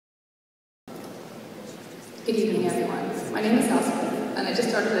Good evening, everyone. My name is Elspeth, and I just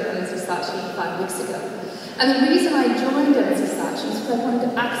started at Saatchi 5 weeks ago. And the reason I joined Saatchi is because I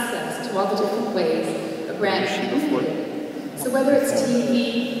wanted access to all the different ways a brand can be created. So whether it's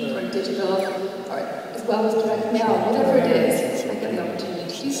TV or digital, or as well as direct mail, whatever it is, I get the opportunity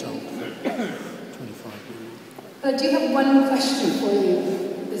to do so. But I do have one question for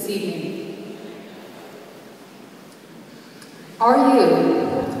you this evening. Are you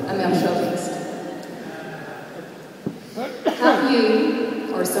a male chauvinist? Have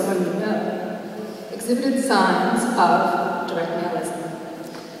you, or someone you know, exhibited signs of direct mailism?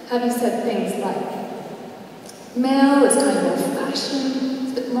 Have you said things like, mail is kind of old-fashioned,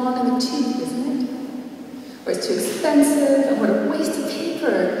 it's a bit long in the tooth, isn't it? Or it's too expensive, and what a waste of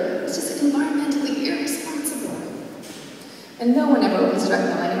paper, it's just environmentally irresponsible. And no one ever opens direct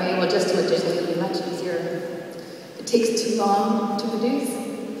mail anyway, we'll just do it digitally, it'll be much easier. It takes too long to produce,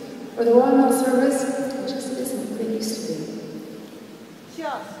 or the Royal Mail Service just isn't what they used to be.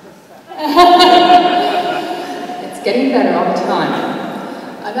 It's getting better all the time.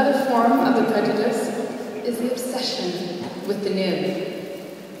 Another form of the prejudice is the obsession with the new.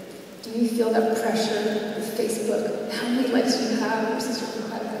 Do you feel that pressure with Facebook, how many likes you have versus your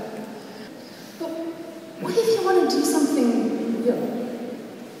competitor? But what if you want to do something real?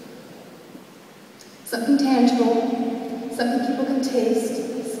 Something tangible, something people can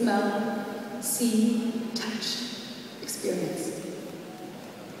taste, smell, see, touch, experience.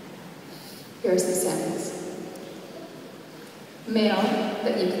 Here are some samples. Mail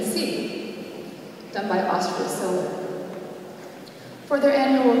that you can see, done by Austria Solar. For their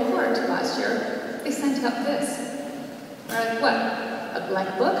annual report last year, they sent out this. What? A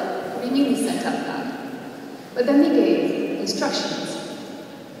blank book? What do you mean they sent out that? But then they gave instructions.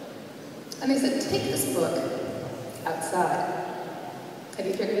 And they said, take this book outside. Have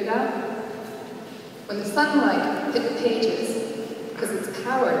you figured it out? When the sunlight hit the pages, because it's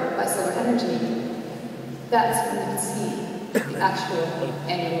powered by solar energy, that's when you can see the actual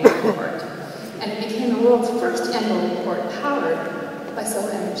annual report. And it became the world's first annual report powered by solar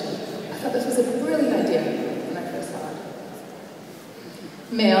energy. I thought this was a brilliant idea when I first saw it.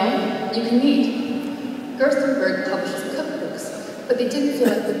 Mail you can eat. Gerstenberg publishes cookbooks, but they didn't feel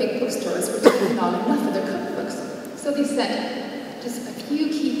like the big bookstores were taking on enough of their cookbooks. So they sent just a few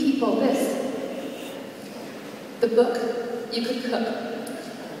key people this. The book you could cook.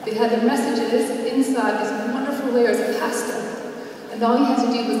 They had their messages inside these wonderful layers of pasta. And all you had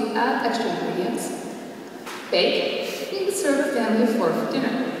to do was add extra ingredients, bake, and you could serve a family of 4 for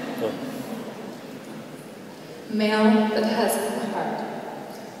dinner. Mail that has a heart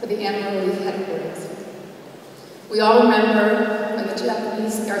for the Animal Relief headquarters. We all remember when the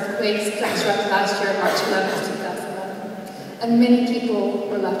Japanese earthquakes struck last year, March 11, 2011, and many people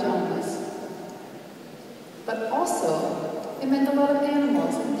were left homeless. But also, it meant a lot of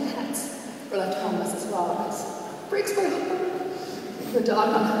animals and pets were left homeless as well. It breaks my heart. The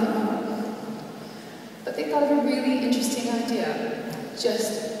dog not having a home. But they thought of a really interesting idea,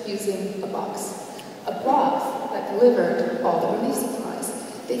 just using a box. A box that delivered all the relief supplies.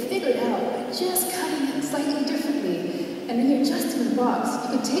 They figured out by just cutting it slightly differently, and when you're just in the box,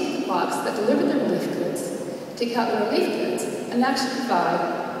 you could take the box that delivered the relief goods, take out the relief goods, and actually provide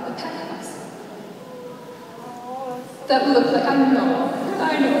a pet house. That would look like, I know,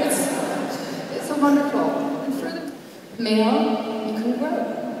 it's so wonderful. And further, mail you can grow.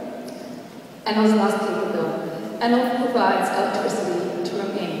 Enel's last paper bill. Enel provides electricity to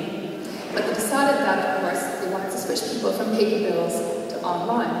Romania. But they decided that, of course, they wanted to switch people from paper bills to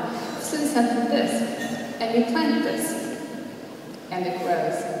online. So they sent them this, and you plant this, and it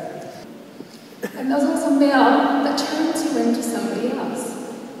grows. And there's also mail that turns you into somebody else.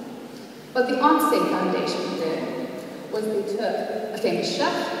 What the Onse Foundation did was they took a famous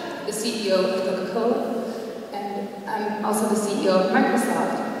chef, the CEO of Coca-Cola, and also the CEO of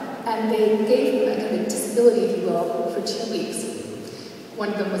Microsoft, and they gave him a kind of disability, if you will, for 2 weeks. One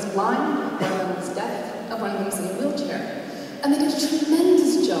of them was blind, one of them was deaf, and one of them was in a wheelchair. And they did a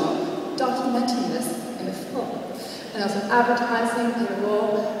tremendous job documenting this in the film. And also advertising,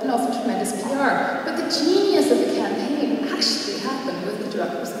 payroll, and also tremendous PR. But the genius of the campaign actually happened with the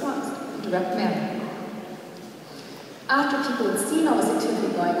direct response, the direct mail. After people had seen all this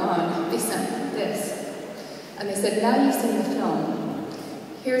activity going on, they sent this. And they said, now you've seen the film,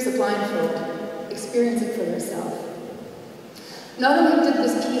 here's a blindfold, experience it for yourself. Not only did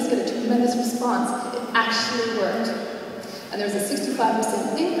this piece get a tremendous response, it actually worked. And there was a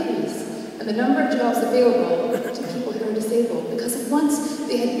 65% increase in the number of jobs available to people who are disabled, because once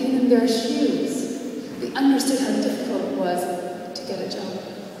they had been in their shoes, they understood how difficult it was to get a job.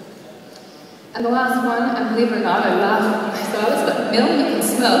 And the last one, and believe it or not, I laughed when I saw this, but Mill You Can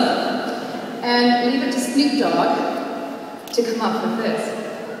Smoke, and leave it to Snoop Dogg to come up with this.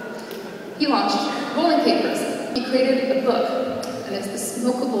 He launched rolling papers. He created a book, and it's the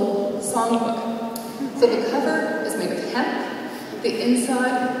Smokable Songbook. So the cover is made of hemp, the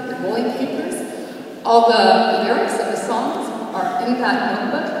inside, the rolling papers, all the lyrics of the songs are in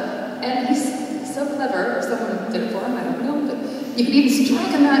that notebook, and he's so clever, or someone did it for him, I don't know, but you can even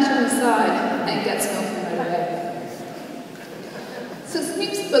strike a match on the side and get smoking right away. So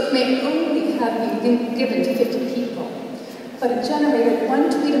Snoop's book may only have been given to 50 people, but it generated 1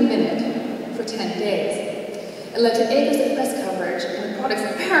 tweet a minute for 10 days. It led to acres of press coverage and the products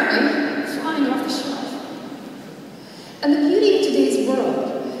apparently flying off the shelf. And the beauty of today's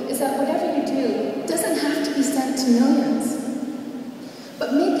world is that whatever you do doesn't have to be sent to millions.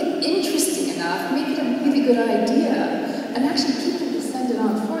 But make it interesting enough, make it a really good idea, and actually people will send it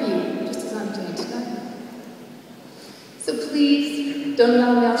on for you, just as I'm doing tonight. So please, don't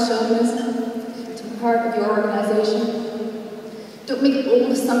allow male chauvinism to be part of your organization. Don't make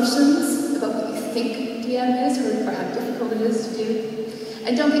bold assumptions about what you think DM is or how difficult it is to do.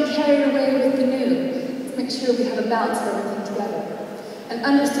 And don't get carried away with the new. Let's make sure we have a balance of everything together. And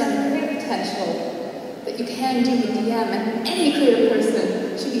understand the creative potential that you can do with DM, and any creative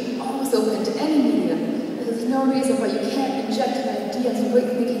person should be always open to any medium, because there's no reason why you can't inject an idea and great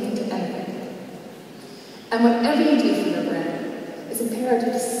thinking into anything. And whatever you do for your brand, it's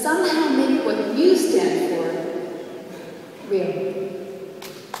imperative to somehow make what you stand for real.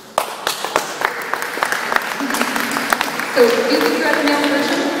 So you can grab a nail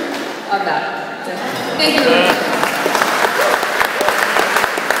version of that. Thank you.